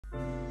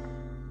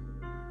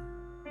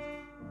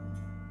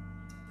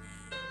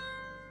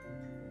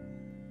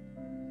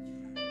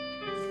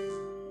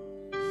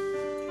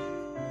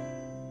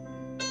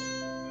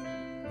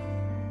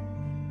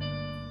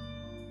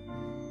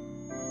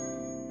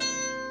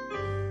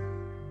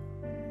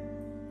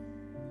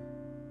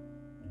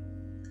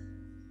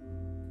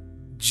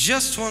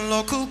Just one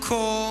local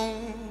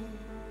call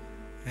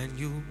and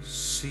you'll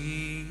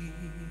see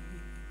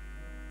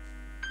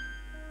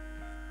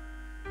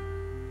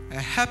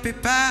a happy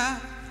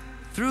path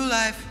through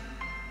life,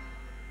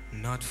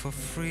 not for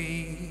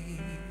free.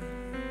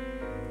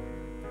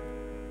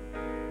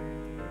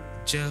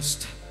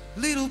 Just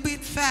little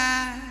bit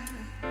fat,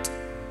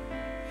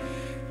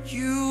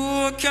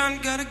 you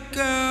can't gotta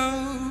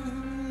go,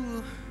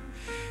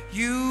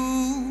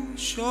 you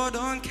short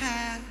on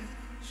cash.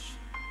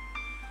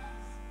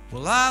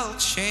 Well, I'll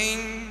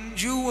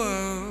change your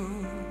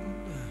world.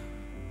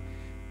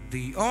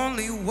 The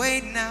only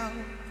way now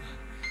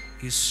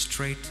is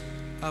straight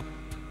up.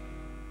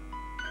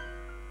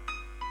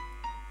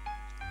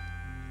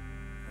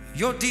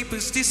 Your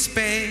deepest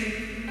despair,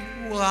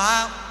 well,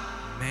 I'll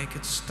make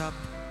it stop.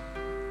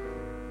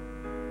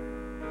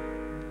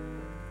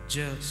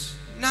 Just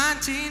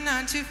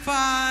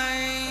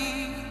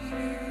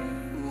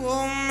 1995,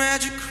 oh,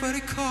 magic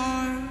credit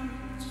cards,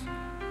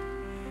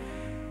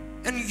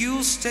 and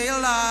you'll stay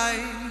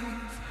alive.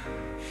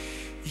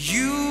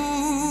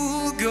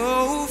 You'll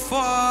go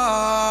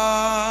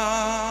far.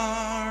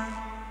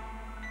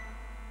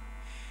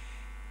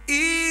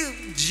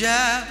 In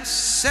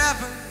just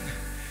 7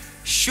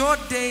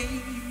 short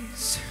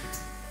days,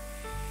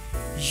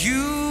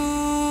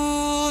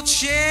 you'll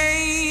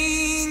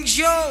change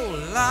your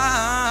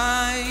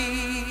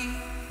life.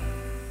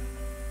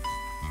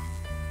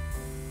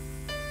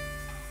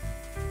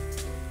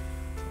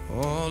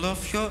 All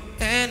of your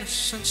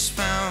innocence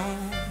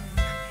found.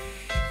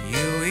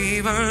 You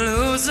even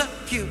lose a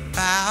few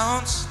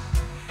pounds.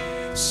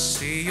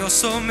 See you're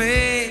so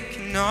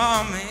making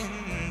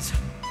amends.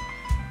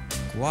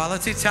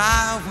 Quality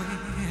time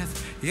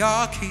with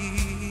your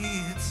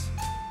kids.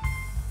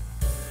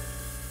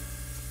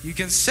 You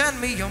can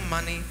send me your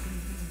money.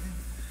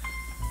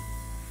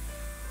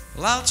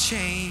 Well, I'll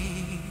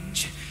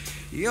change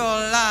your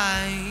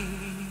life.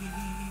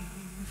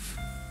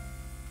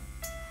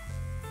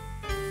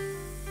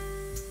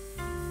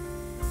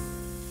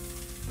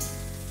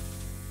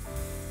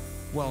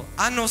 Well,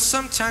 I know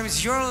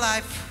sometimes your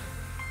life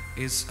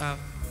is a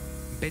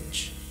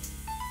bitch.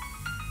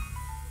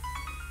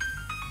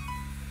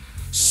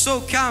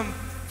 So come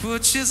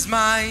purchase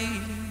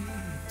my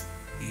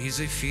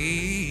easy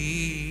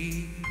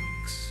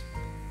fix.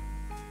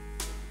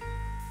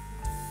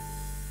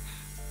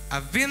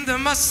 I've been there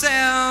myself,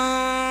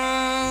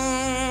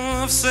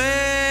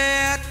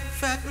 sad,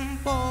 fat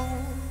and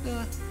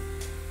bold,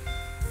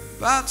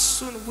 but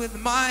soon with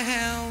my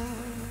help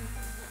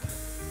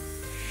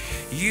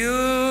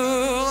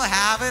you'll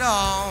have it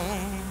all.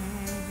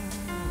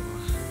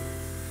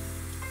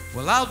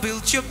 Well, I'll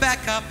build you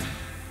back up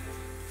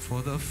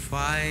for the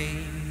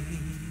fight,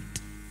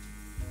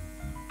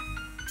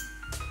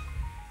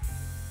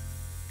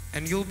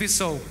 and you'll be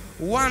so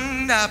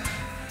wound up,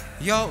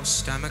 your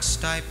stomach's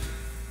tight.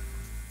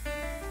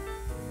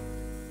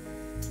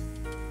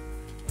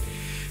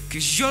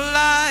 'Cause your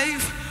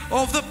life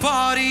of the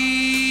party,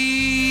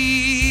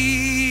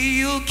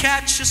 you'll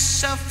catch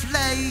yourself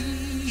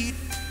late.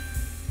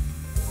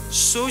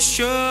 So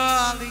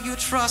surely you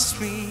trust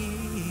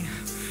me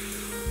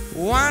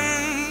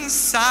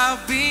once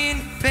I've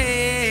been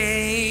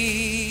paid.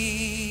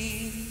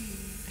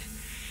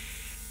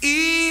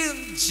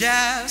 In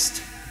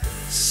just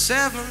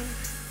 7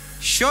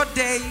 short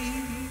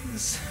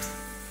days,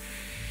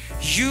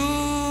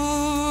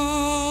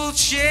 you'll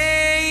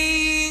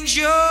change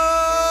your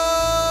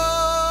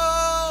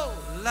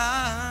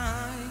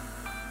life.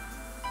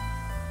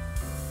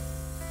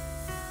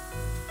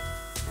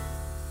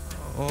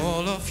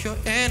 All of your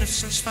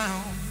innocence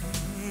found.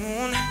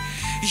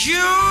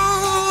 You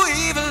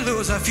even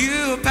lose a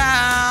few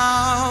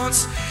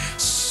pounds.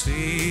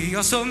 See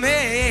yourself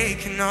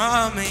making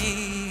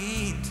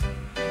amends.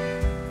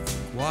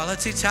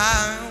 Quality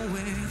time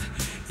with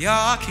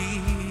your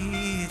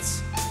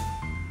kids.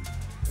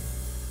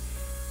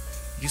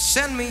 You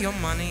send me your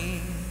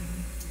money,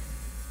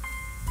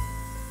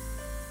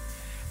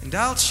 and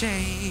I'll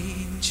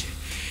change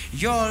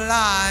your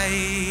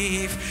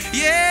life.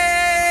 Yeah.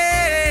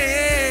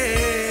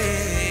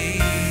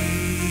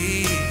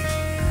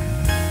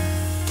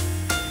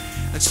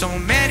 And so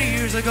many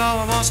years ago,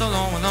 I was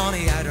alone and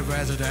only had a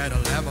president.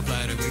 I'll never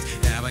play the week,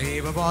 never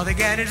even bothered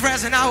getting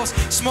dressed. And I was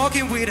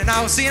smoking weed and I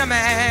was in a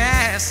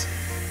mess.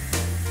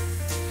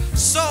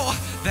 So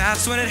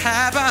that's when it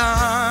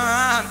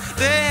happened.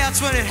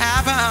 That's when it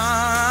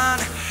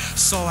happened.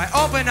 So I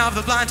opened up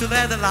the blind to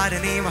let the light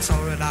in. I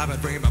saw it I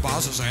would bring my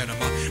bosses and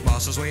my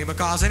bosses with my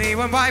cars and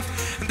even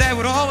wife, and they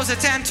would always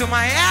attend to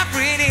my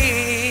every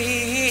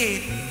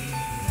need.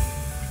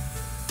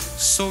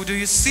 So do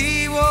you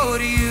see what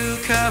you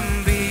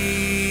can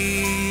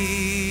be,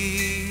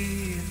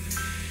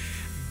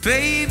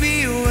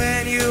 baby,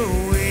 when you're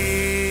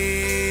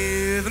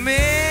with me?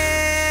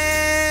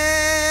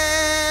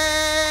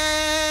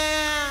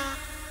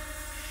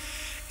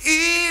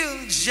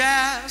 In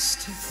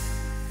just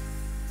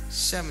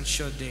 7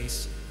 short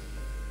days,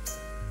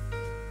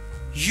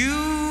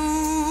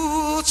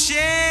 you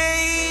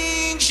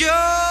change your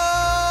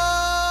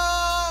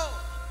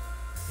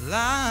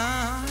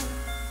life.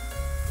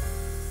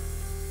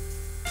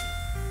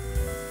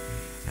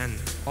 And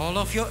all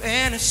of your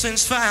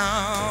innocence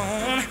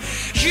found.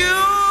 You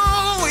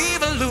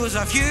even lose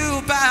a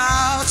few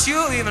bouts,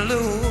 you even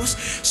lose.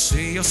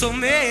 See yourself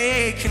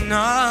making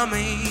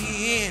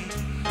amends.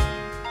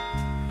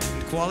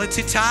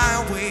 Quality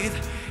time with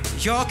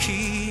your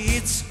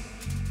kids,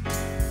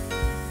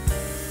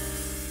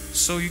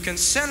 so you can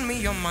send me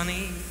your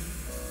money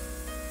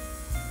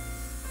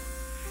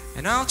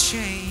and I'll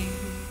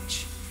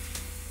change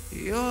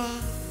your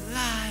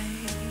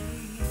life.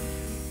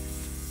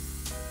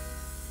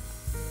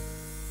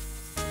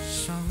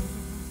 So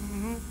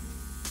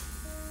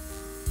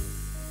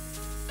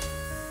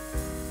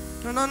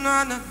no, no,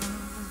 no, no,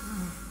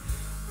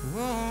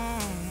 whoa.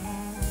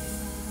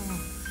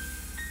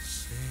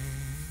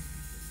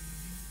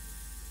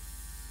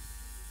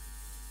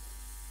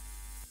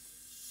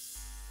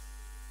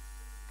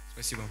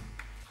 Спасибо.